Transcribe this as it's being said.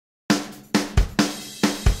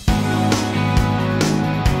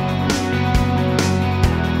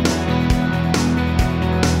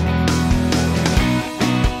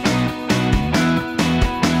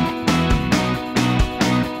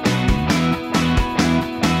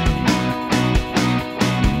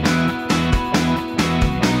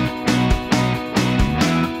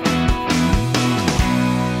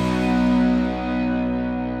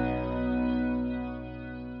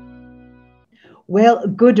Well,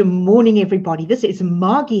 good morning, everybody. This is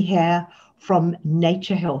Margie here from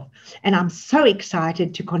Nature Health, and I'm so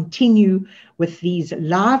excited to continue with these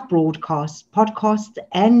live broadcasts, podcasts,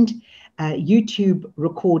 and YouTube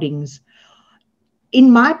recordings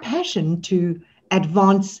in my passion to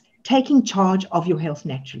advance taking charge of your health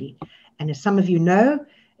naturally. And as some of you know,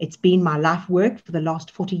 it's been my life work for the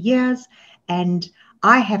last 40 years, and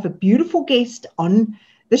I have a beautiful guest on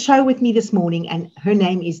the show with me this morning, and her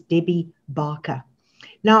name is Debbie Barker.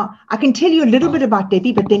 Now, I can tell you a little bit about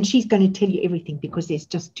Debbie, but then she's going to tell you everything because there's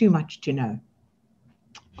just too much to know.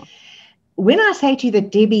 When I say to you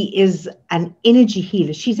that Debbie is an energy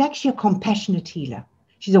healer, she's actually a compassionate healer.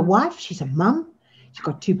 She's a wife, she's a mum, she's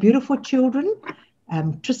got two beautiful children,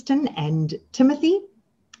 Tristan and Timothy.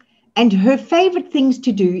 And her favorite things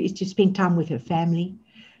to do is to spend time with her family,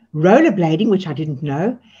 rollerblading, which I didn't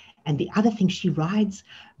know. And the other thing, she rides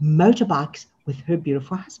motorbikes with her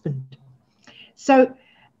beautiful husband. So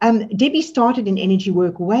Debbie started in energy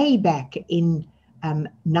work way back in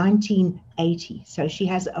 1980. So she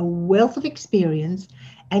has a wealth of experience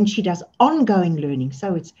and she does ongoing learning.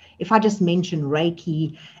 So it's, if I just mention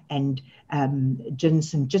Reiki and Jin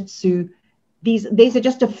Shin Jyutsu, these are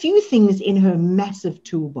just a few things in her massive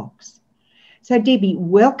toolbox. So Debbie,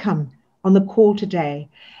 welcome on the call today.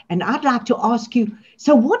 And I'd like to ask you,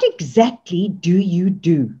 so what exactly do you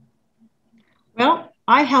do? Well,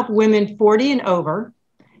 I help women 40 and over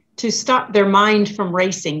to stop their mind from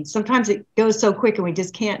racing. Sometimes it goes so quick and we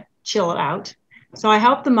just can't chill it out. So I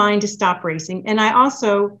help the mind to stop racing. And I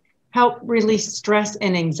also help release stress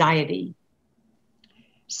and anxiety.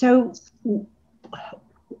 So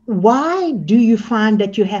why do you find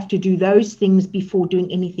that you have to do those things before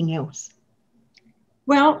doing anything else?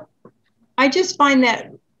 Well, I just find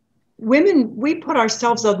that women, we put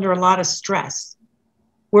ourselves under a lot of stress.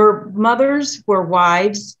 We're mothers, we're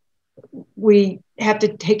wives, we have to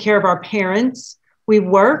take care of our parents, we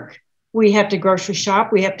work, we have to grocery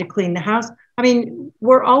shop, we have to clean the house. I mean,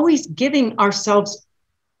 we're always giving ourselves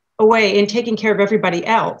away and taking care of everybody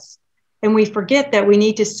else. And we forget that we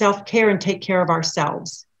need to self-care and take care of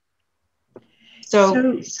ourselves. So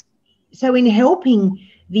in helping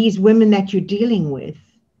these women that you're dealing with,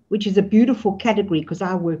 which is a beautiful category because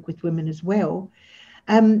I work with women as well,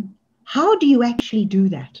 how do you actually do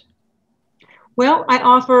that? Well, I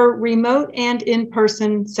offer remote and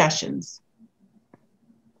in-person sessions.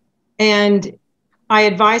 And I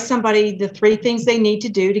advise somebody the 3 things they need to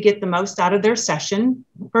do to get the most out of their session.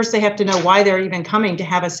 First, they have to know why they're even coming to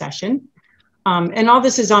have a session. And all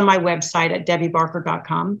this is on my website at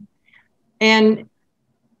𝐓𝐴𝐵arker.com. And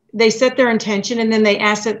they set their intention and then they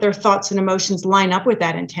ask that their thoughts and emotions line up with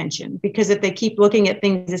that intention. Because if they keep looking at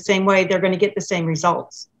things the same way, they're going to get the same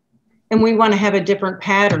results. And we want to have a different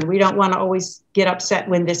pattern. We don't want to always get upset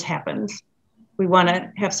when this happens. We want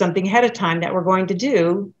to have something ahead of time that we're going to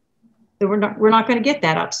do that we're not going to get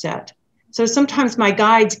that upset. So sometimes my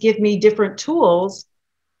guides give me different tools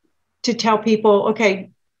to tell people, okay,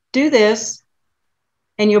 do this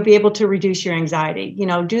and you'll be able to reduce your anxiety. You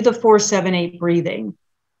know, do the 4-7-8 breathing.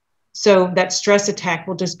 So that stress attack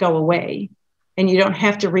will just go away and you don't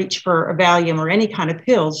have to reach for a Valium or any kind of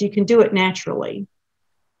pills. You can do it naturally.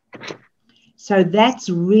 So that's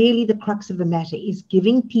really the crux of the matter, is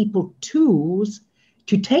giving people tools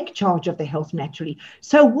to take charge of their health naturally.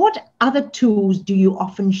 So what other tools do you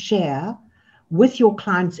often share with your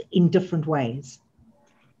clients in different ways?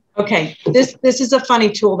 Okay, this is a funny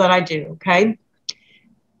tool that I do, okay?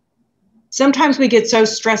 Sometimes we get so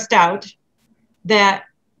stressed out that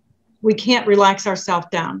we can't relax ourselves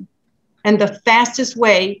down. And the fastest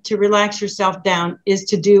way to relax yourself down is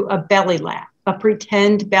to do a belly laugh, a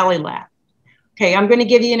pretend belly laugh. Okay, I'm going to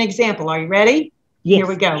give you an example. Are you ready? Yes. Here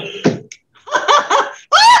we go.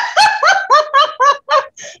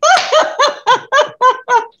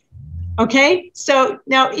 Okay, so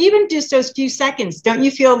now even just those few seconds, don't you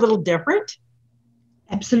feel a little different?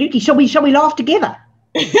 Absolutely. Shall we laugh together?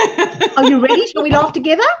 Are you ready? Shall we laugh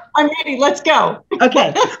together? I'm ready. Let's go.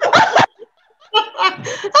 Okay.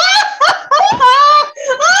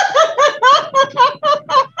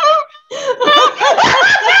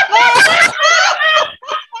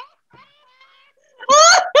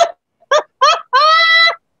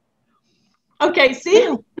 Okay,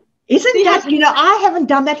 see? Isn't that, you know, I haven't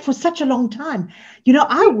done that for such a long time. You know,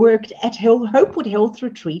 I worked at Hopewood Health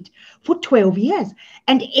Retreat for 12 years.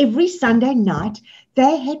 And every Sunday night,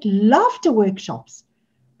 they had laughter workshops.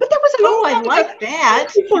 But that was a long time ago. I like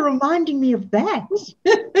that. Thank you for reminding me of that.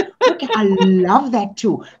 Okay, I love that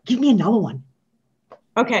too. Give me another one.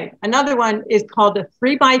 Okay, another one is called a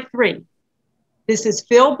 3x3. This is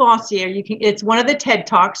Phil Bossier. It's one of the TED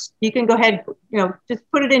Talks. You can go ahead, just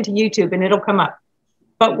put it into YouTube and it'll come up.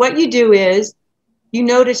 But what you do is you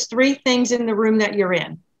notice 3 things in the room that you're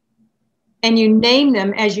in, and you name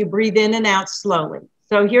them as you breathe in and out slowly.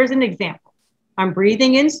 So here's an example. I'm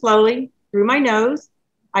breathing in slowly through my nose.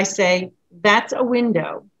 I say, that's a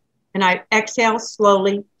window. And I exhale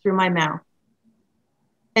slowly through my mouth.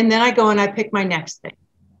 And then I go and I pick my next thing.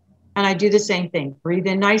 And I do the same thing. Breathe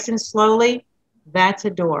in nice and slowly. That's a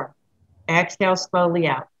door. Exhale slowly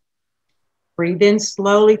out. Breathe in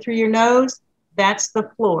slowly through your nose. That's the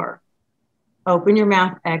floor. Open your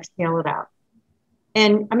mouth, exhale it out.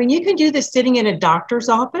 And I mean, you can do this sitting in a doctor's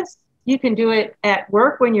office. You can do it at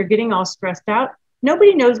work when you're getting all stressed out.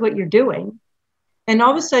 Nobody knows what you're doing. And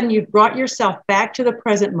all of a sudden you've brought yourself back to the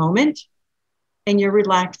present moment and you're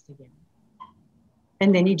relaxed again.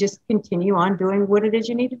 And then you just continue on doing what it is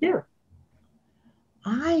you need to do.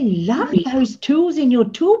 I love those tools in your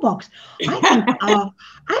toolbox.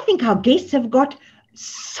 I think our guests have got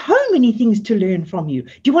so many things to learn from you.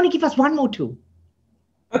 Do you want to give us one more tool?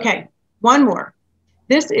 Okay, one more.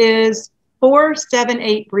 This is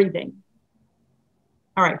 4-7-8 breathing.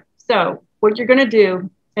 All right, so what you're going to do,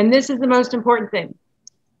 and this is the most important thing,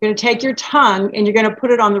 you're going to take your tongue and you're going to put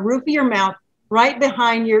it on the roof of your mouth right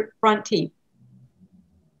behind your front teeth.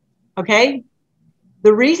 Okay?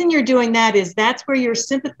 The reason you're doing that is that's where your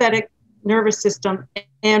sympathetic nervous system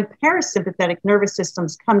and parasympathetic nervous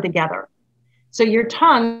systems come together. So your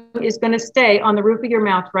tongue is going to stay on the roof of your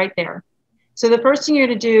mouth right there. So the first thing you're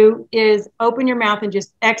going to do is open your mouth and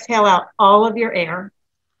just exhale out all of your air.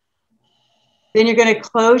 Then you're going to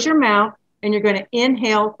close your mouth and you're going to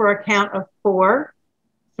inhale for a count of 4,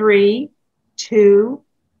 3, 2,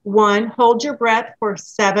 1. Hold your breath for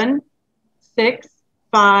 7, 6,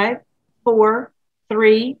 5, 4,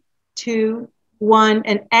 3, 2, 1,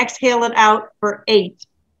 and exhale it out for 8,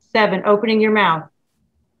 7, opening your mouth.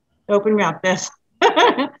 Open your mouth, this.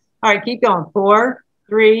 All right, keep going. 4,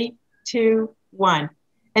 3, 2, 1.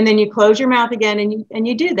 And then you close your mouth again and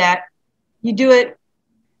you do that. You do it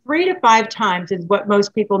 3 to 5 times is what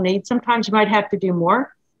most people need. Sometimes you might have to do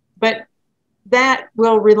more, but that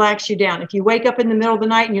will relax you down. If you wake up in the middle of the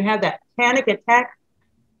night and you have that panic attack,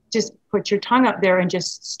 just put your tongue up there and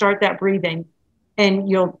just start that breathing. And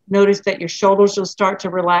you'll notice that your shoulders will start to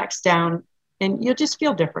relax down and you'll just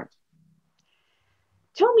feel different.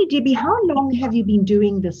 Tell me, Debbie, how long have you been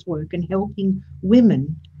doing this work and helping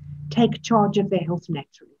women take charge of their health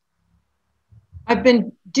naturally? I've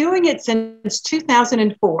been doing it since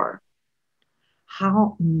 2004.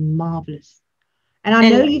 How marvelous. And I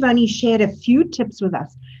know you've only shared a few tips with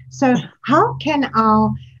us. So how can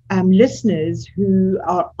our listeners who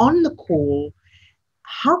are on the call,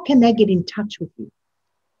 how can they get in touch with you?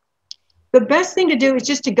 The best thing to do is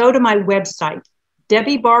just to go to my website,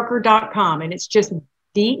 𝐷ebbieBarker.com, and it's just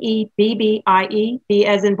DEBBIE, B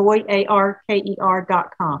as in boy,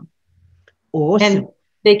 ARKER.com. Awesome. And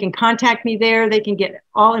they can contact me there. They can get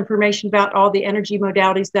all information about all the energy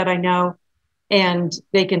modalities that I know, and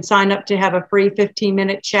they can sign up to have a free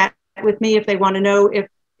 15-minute chat with me if they want to know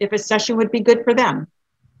if a session would be good for them.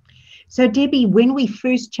 So Debbie, when we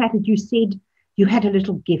first chatted, you said you had a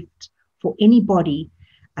little gift for anybody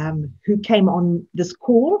who came on this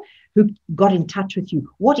call, who got in touch with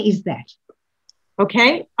you. What is that?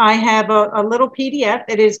 Okay, I have a little PDF.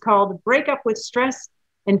 It is called Breakup with Stress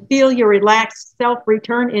and Feel Your Relaxed Self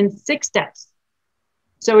Return in 6 Steps.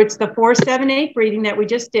 So it's the 4-7-8 breathing that we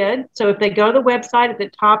just did. So if they go to the website at the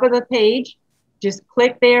top of the page, just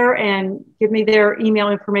click there and give me their email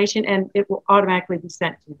information and it will automatically be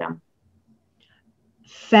sent to them.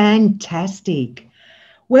 Fantastic.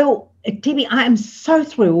 Well, Debbie, I am so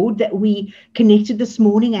thrilled that we connected this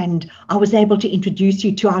morning and I was able to introduce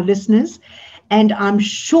you to our listeners. And I'm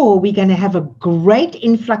sure we're going to have a great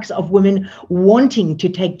influx of women wanting to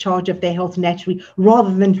take charge of their health naturally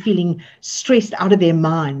rather than feeling stressed out of their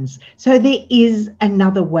minds. So there is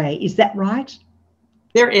another way. Is that right?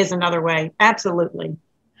 There is another way. Absolutely.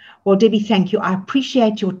 Well, Debbie, thank you. I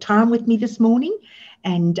appreciate your time with me this morning.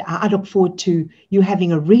 And I look forward to you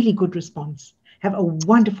having a really good response. Have a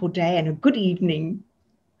wonderful day and a good evening.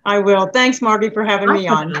 I will. Thanks, Margie, for having me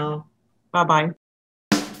on. Now. Bye-bye.